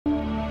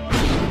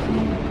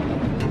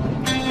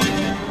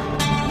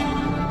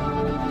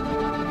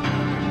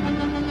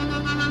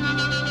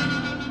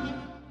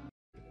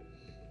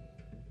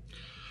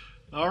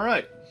All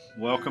right,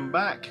 welcome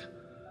back.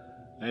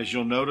 As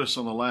you'll notice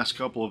on the last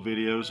couple of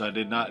videos, I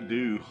did not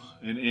do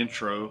an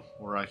intro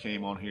where I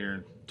came on here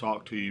and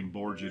talked to you and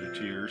bored you to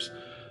tears.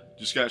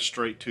 Just got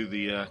straight to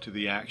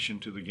the action,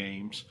 to the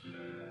games.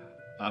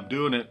 I'm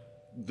doing it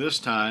this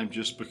time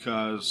just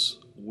because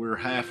we're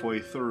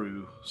halfway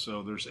through.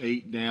 So there's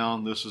 8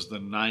 down. This is the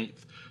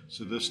 9th.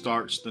 So this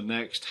starts the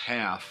next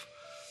half.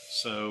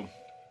 So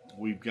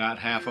we've got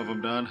half of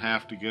them done,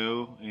 half to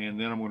go, and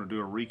then I'm going to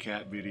do a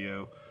recap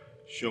video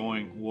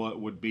showing what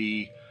would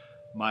be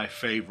my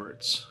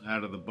favorites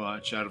out of the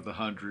bunch, out of the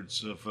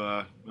hundreds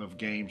of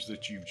games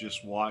that you've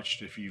just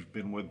watched if you've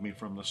been with me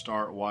from the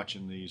start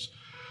watching these.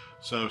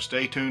 So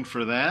stay tuned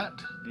for that,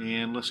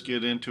 and let's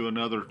get into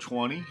another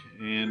 20,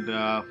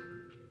 and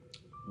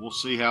we'll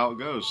see how it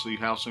goes, see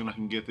how soon I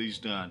can get these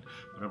done.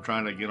 But I'm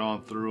trying to get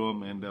on through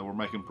them, and we're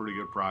making pretty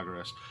good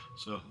progress.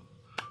 So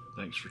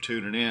thanks for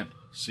tuning in.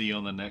 See you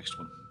on the next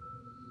one.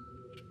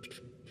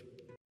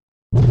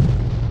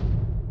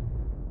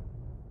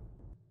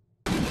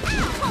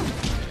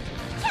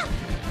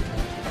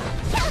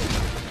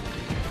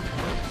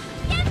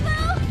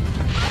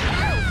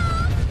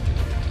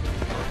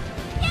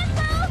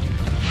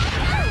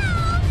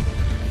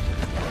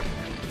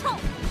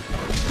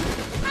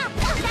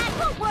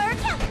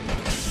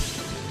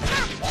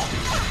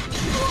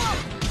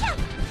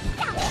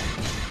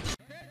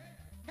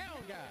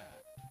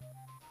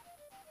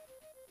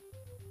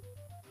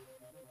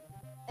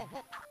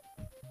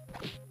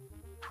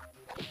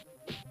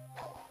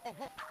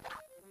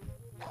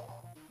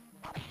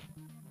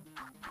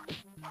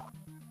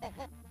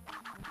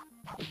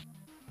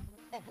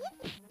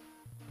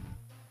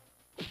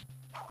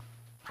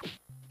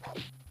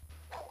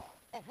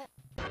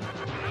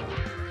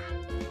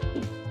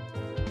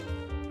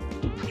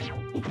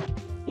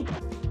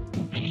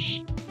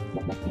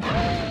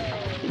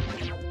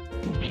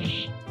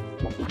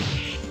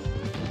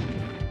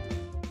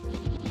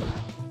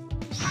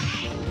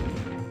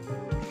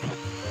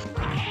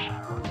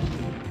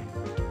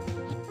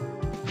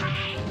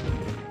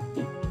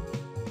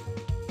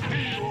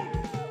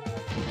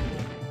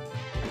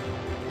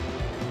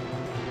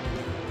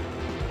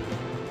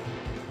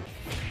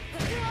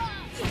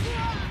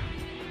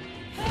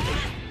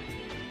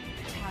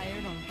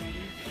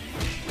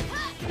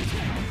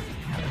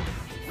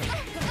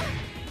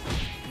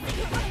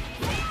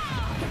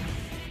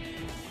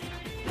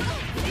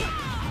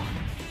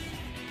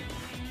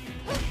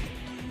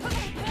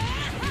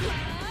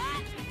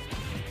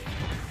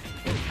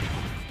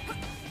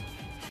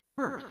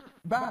 First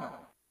battle.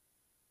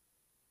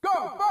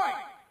 Go fight!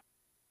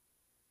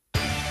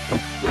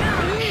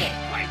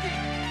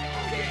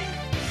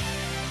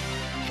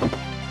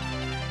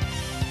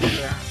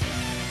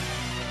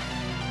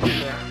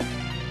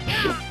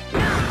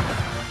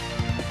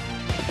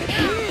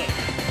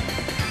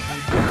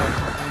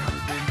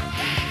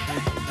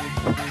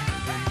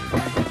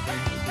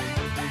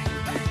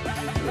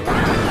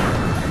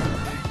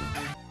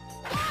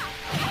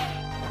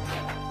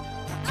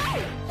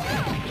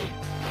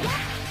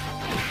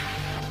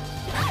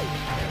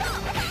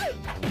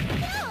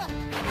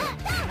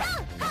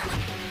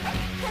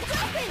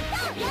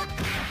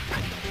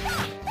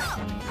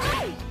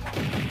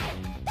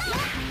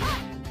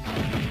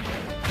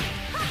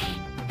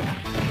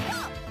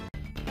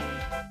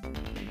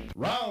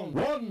 Round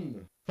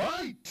 1,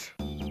 fight!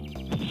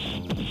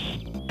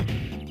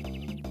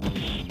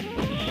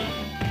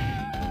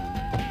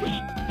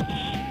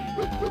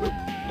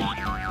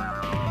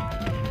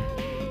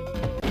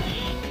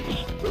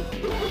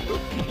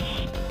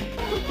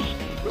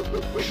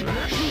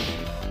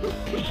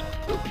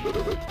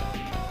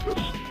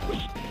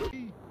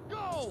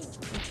 Go!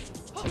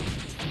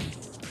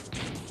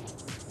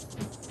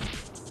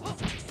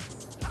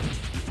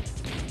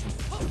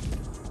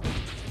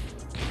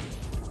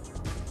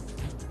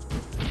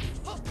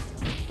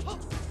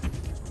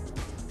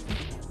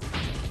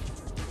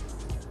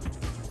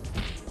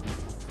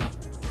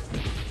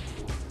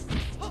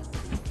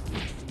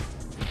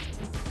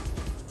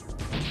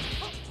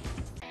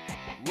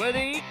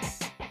 Ready?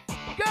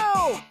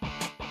 Go!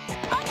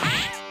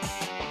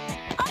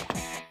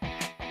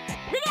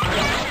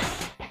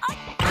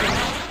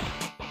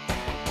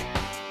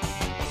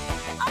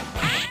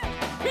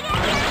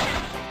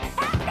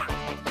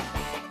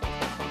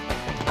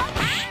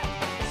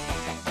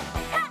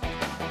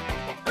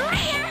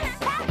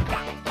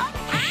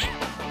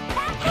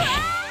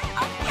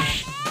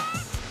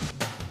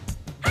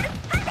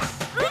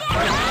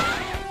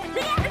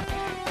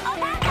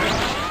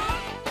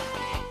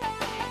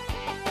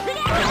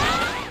 Yeah!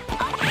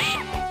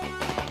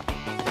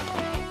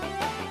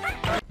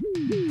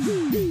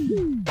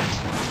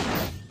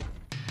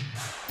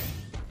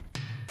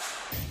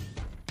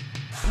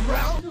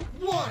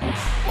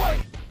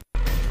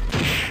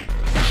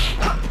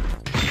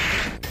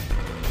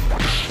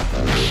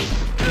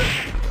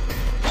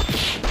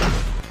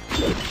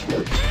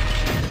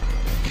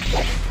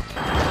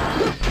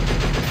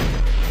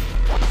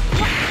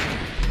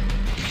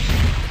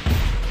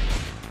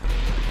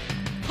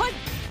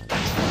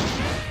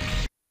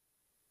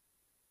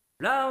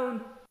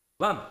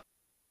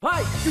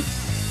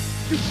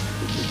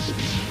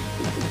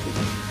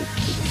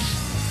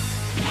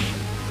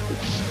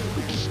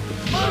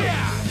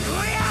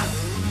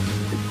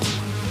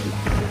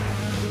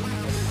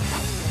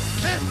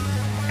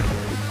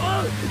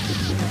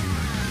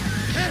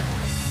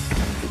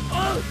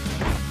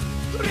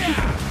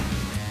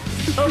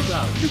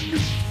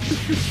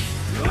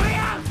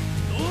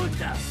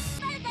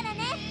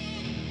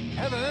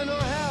 Heaven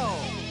or hell?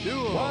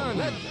 Duel. One.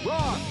 Let's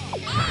rock.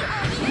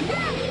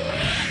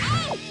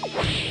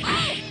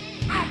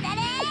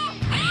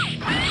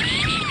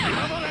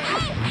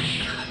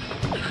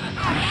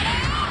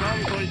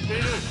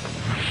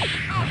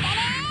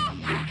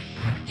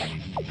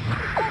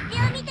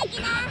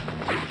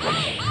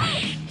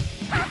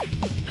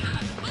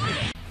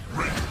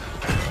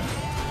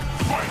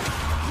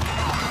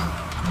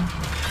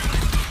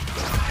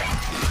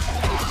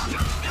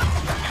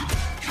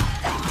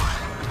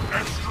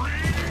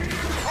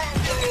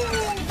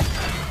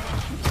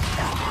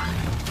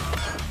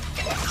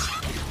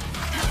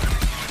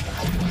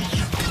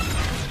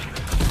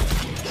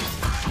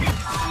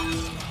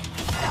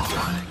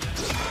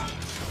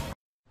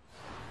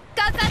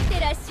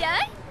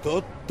と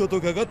っと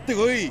とかかって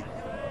こい。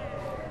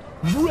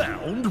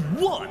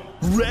 Round one.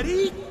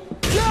 Ready?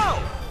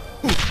 Go!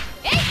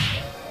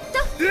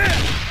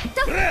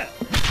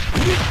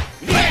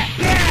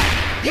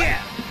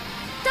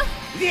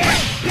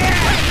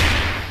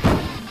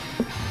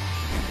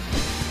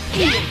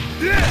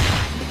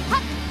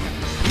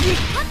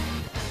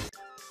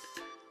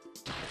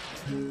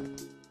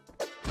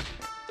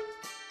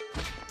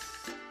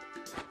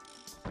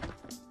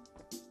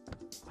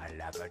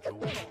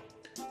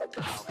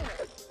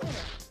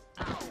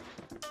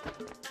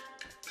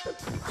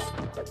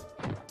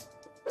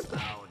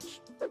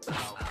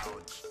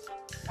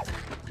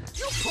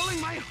 You're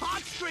pulling my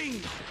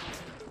heartstrings!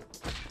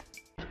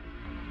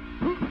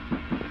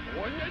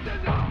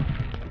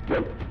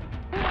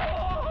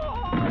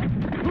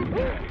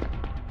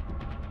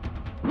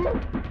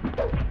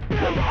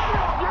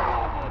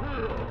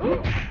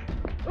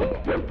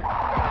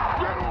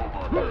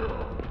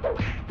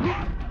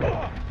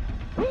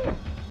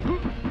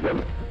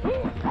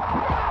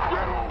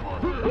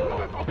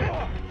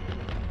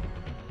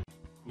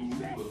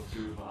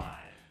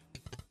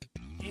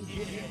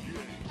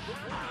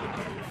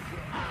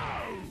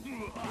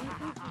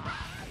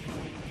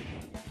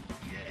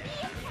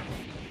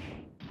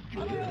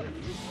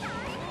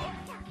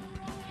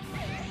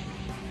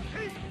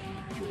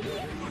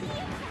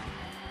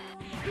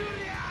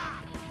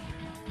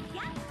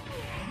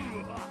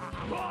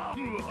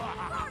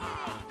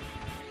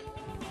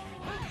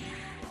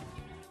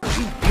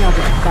 Now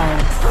the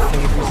balance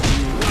favors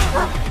you.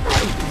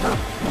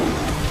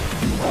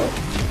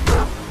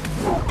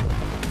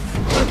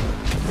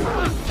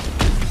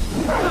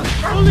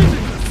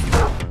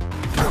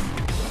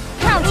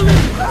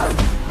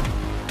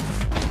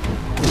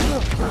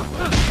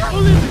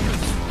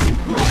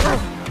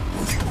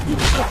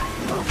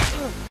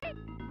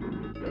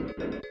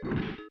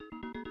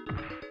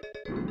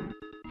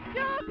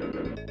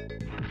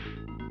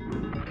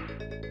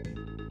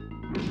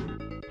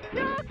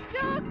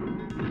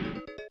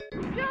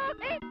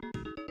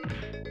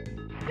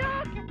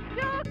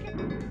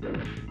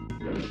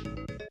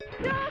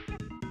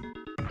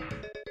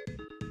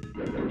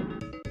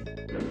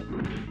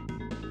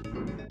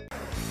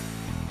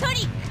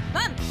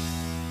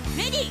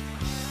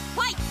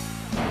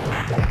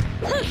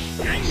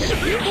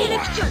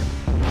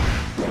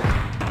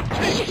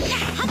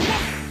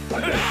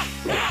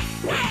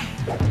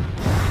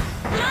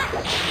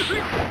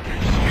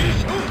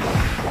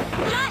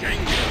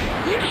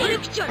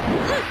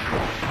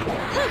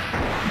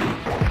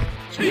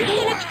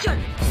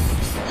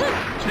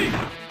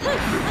 Picture!